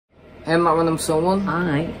I'm that random someone.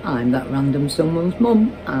 Hi, I'm that random someone's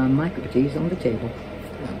mum, and my cup of tea's on the table.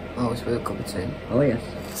 Oh, it's with a cup of tea. Oh yes.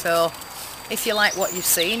 So, if you like what you've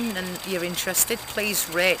seen and you're interested, please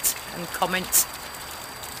rate and comment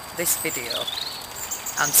this video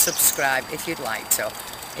and subscribe if you'd like to.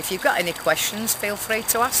 If you've got any questions, feel free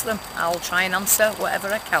to ask them. I'll try and answer whatever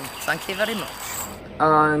I can. Thank you very much.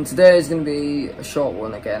 And today is going to be a short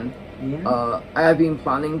one again. Yeah. I have been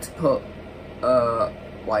planning to put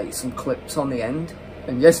like some clips on the end,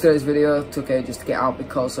 and yesterday's video took ages to get out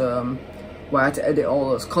because I had to edit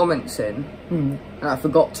all those comments in, and I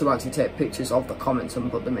forgot to actually take pictures of the comments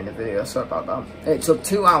and put them in the video. Sorry about that. It took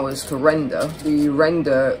 2 hours to render.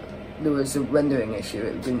 There was a rendering issue.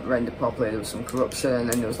 It didn't render properly. There was some corruption, and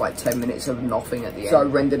then there was like 10 minutes of nothing at the end. So I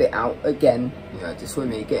rendered it out again. You know, just with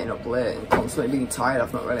me getting up late and constantly being tired,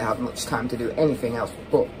 I've not really had much time to do anything else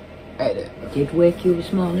but edit. Did wake you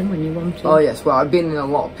this morning when you wanted? Oh yes, well I've been in a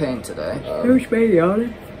lot of pain today. Who's me,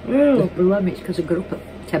 Ollie? Well, below me, it's because I got up at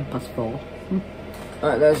 4:10.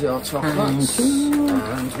 Alright, there's your chocolates.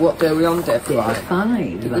 And what day are we on? Day 5? Day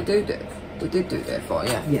 5. Did we do day? We did do day 4,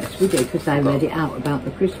 yeah. Yes, we did, because I read it out about the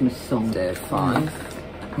Christmas song. Day 5.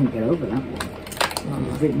 I couldn't get over that one.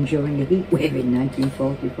 It was written during a heat wave in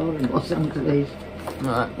 1944 in Los Angeles.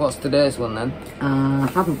 Alright, what's today's one then? I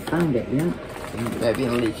haven't found it yet. Maybe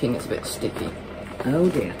in leaking, it's a bit sticky. Oh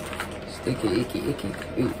dear. Sticky, icky, icky.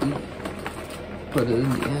 Ooh, ooh. Put it in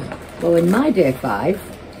the air. Well, in my day 5,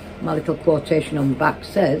 my little quotation on the back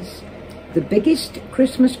says, the biggest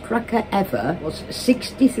Christmas cracker ever was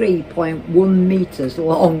 63.1 metres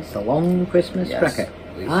long. It's a long Christmas cracker.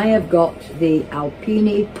 Please. I have got the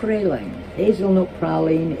Alpini Praline, hazelnut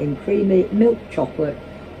praline in creamy milk chocolate,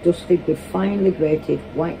 dusted with finely grated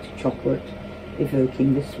white chocolate,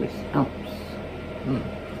 evoking the Swiss Alps.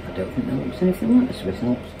 I don't think that looks anything like the Swiss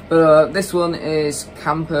Alps. This one is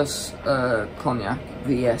Campus Cognac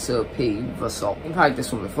VSOP Vasop. I've had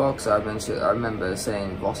this one before because I remember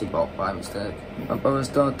saying Vossibop by mistake. My brothers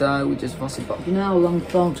don't die, we just Vossibop. Do you know how long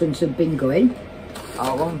Thorntons have been going?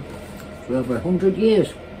 How long? For over 100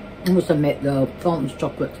 years. I must admit though, Thornton's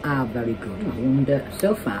chocolates are very good. And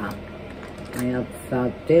so far, I have,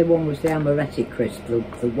 day 1 was the Amaretti crisp, the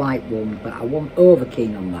white one, but I wasn't over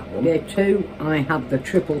keen on that one. Day 2, I had the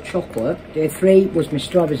triple chocolate. Day 3 was my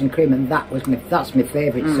strawberries and cream, and that's my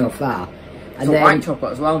favourite so far. And so then, white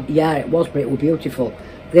chocolate as well? Yeah, it was, but it was beautiful.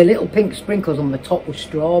 The little pink sprinkles on the top was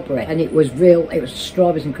strawberry, and it was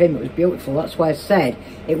strawberries and cream. It was beautiful. That's why I said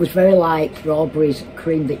it was very like strawberries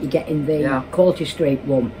cream that you get in the Quality Street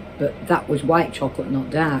one, but that was white chocolate, not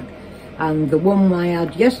dark. And the one I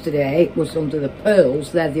had yesterday was under the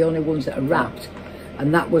pearls. They're the only ones that are wrapped.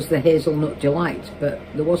 And that was the hazelnut delight. But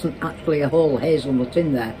there wasn't actually a whole hazelnut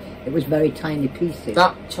in there. It was very tiny pieces.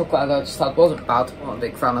 That chocolate I just had wasn't bad. I'm not a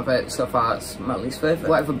big fan of it. So far it's my least favourite.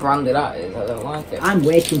 Whatever brand it is, I don't like it. I'm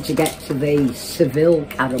waiting to get to the Seville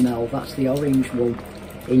caramel. That's the orange one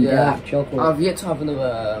in dark chocolate. I've yet to have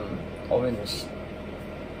another orange.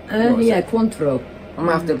 Yeah, Cointreau. I'm going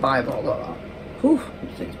to have to buy a bottle of that. Oof,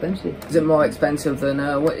 it's expensive. Is it more expensive than,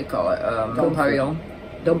 what do you call it, Dom Perignon?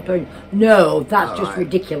 Dom Perignon? No, that's just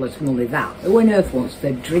ridiculous money, that. Who on earth wants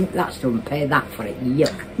to drink that stuff and pay that for it?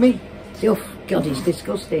 Yuck. Me. Oh, God, it's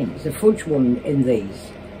disgusting. There's a fudge one in these,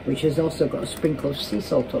 which has also got a sprinkle of sea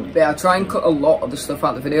salt on it. Yeah, I try and cut a lot of the stuff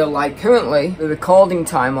out of the video. Like, currently, the recording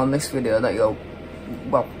time on this video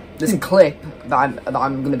this clip that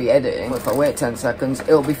I'm going to be editing, if I wait 10 seconds,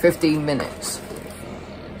 it'll be 15 minutes.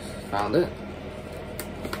 Found it.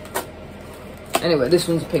 Anyway, this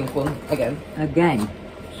one's a pink one, again. Again?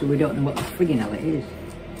 So we don't know what the friggin' hell it is.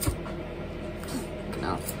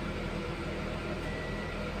 No.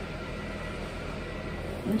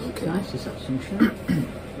 It's nice to have sunshine.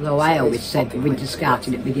 Though I always said winter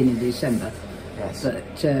started at the beginning of December. Yes. But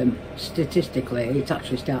statistically, it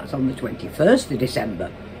actually starts on the 21st of December.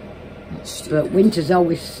 But winter's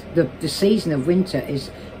always, the season of winter is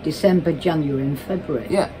December, January and February.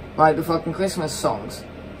 Yeah, like the fucking Christmas songs.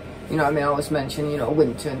 You know what I mean? I always mention, you know,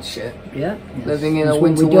 winter and shit. Yeah. Yes. Living in a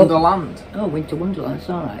winter wonderland. Oh, winter wonderland, that's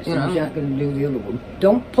alright. So you're not going to do the other one.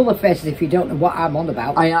 Don't pull a face if you don't know what I'm on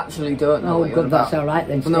about. I actually don't know what you're good, about. That's alright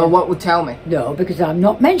then. Well, no, what would tell me? No, because I'm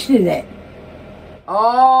not mentioning it.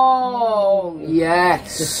 Oh,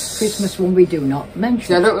 yes. The Christmas one we do not mention.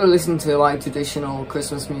 See, I don't really listen to, like, traditional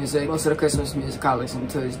Christmas music. Most of the Christmas music I listen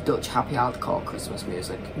to is Dutch happy hardcore Christmas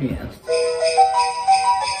music. Yes.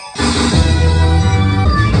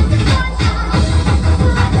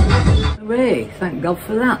 Hooray, thank God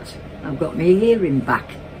for that. I've got my hearing back.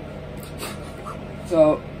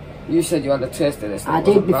 So, you said you had a taste of this. I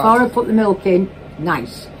did, before I put the milk in,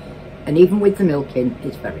 nice. And even with the milk in,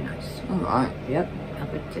 it's very nice. Alright. Yep,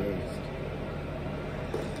 have a taste.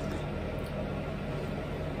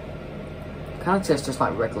 Kind of tastes just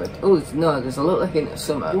like regular. Oh, no, there's a little hint of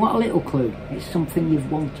summer. You want a little clue? It's something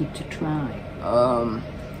you've wanted to try.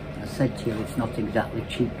 I said to you, it's not exactly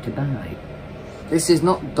cheap to buy. This is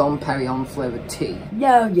not Dom Perignon flavoured tea.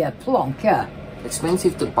 No, yeah, plonk, yeah.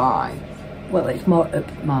 Expensive to buy. Well, it's more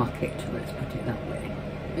upmarket, let's put it that way.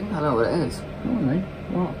 I think I know what it is. Oh, right.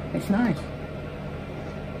 What? It's nice.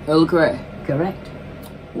 Earl Grey. Correct.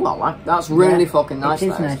 Well, that's really fucking nice. It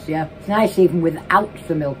is nice, yeah. It's nice even without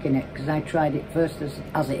the milk in it, because I tried it first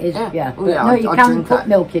as it is. Yeah. Oh, yeah. No, you can put that.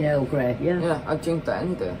 milk in Earl Grey. Yeah. Yeah, I'd drink that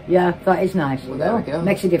any day. Yeah, that is nice. Well, there we go.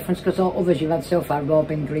 Makes a difference because all others you've had so far have all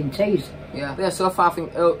been green teas. Yeah. So far I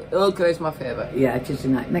think Earl Grey is my favourite. Yeah, it is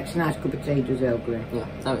makes a nice cup of tea, does Earl Grey. Yeah,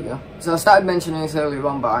 there we go. So I started mentioning this earlier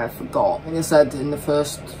on, but I forgot. I think I said in the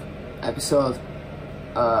first episode,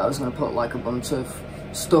 I was going to put like a bunch of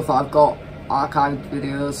stuff I've got, archived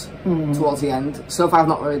videos towards the end. So far I've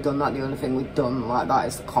not really done that. The only thing we've done like that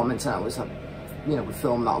is the comments, and it was, you know, we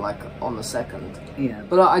filmed that like on the 2nd. Yeah.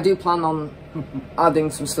 But I do plan on adding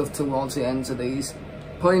some stuff towards the ends of these.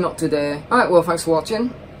 Probably not today. Alright, well, thanks for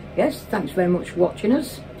watching. Yes, thanks very much for watching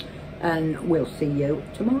us, and we'll see you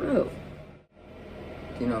tomorrow.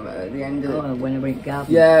 You know, at the end of it. When I went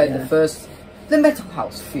garden. Yeah, the Metal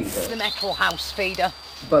House feeder. The Metal House feeder.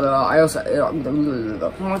 But I also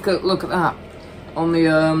look at that on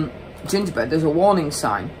the gingerbread. There's a warning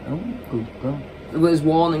sign. Oh, good God. There's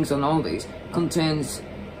warnings on all these. Contains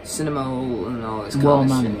cinnamol and all this kind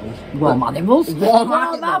Warm of animals. shit. Warm animals. Warm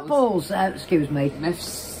apples. Excuse me.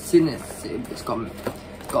 It's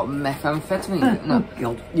got methamphetamine. Oh, No,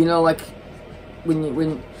 God. you know, like when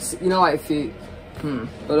you know, like if you.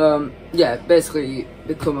 But yeah, basically you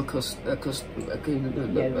become a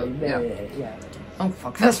Yeah. Oh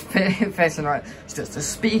fuck, that's facing right. It's just a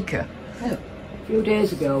speaker. Oh, a few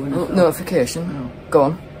days ago when I Notification. Oh. Go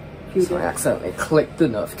on. Few So I days. accidentally clicked the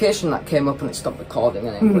notification that came up and it stopped recording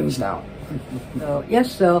and it glitched out. So,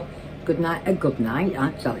 yes, so good night. Good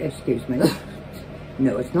night. Sorry, excuse me.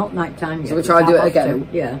 No, it's not night time yet. So we try to do it again?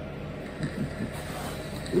 2:30. Yeah.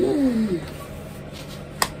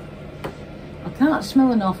 I can't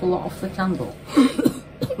smell an awful lot off the candle.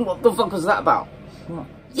 What the fuck was that about? What?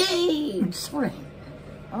 Yay! I'm sorry.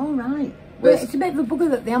 All right. Well, it's a bit of a bugger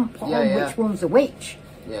that they haven't put on which one's a which.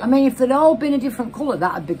 Yeah. I mean, if they'd all been a different colour,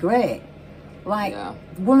 that'd be great. Like,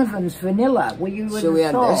 one of them's vanilla. Were you Shall we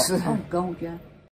end this? Oh, God, yeah.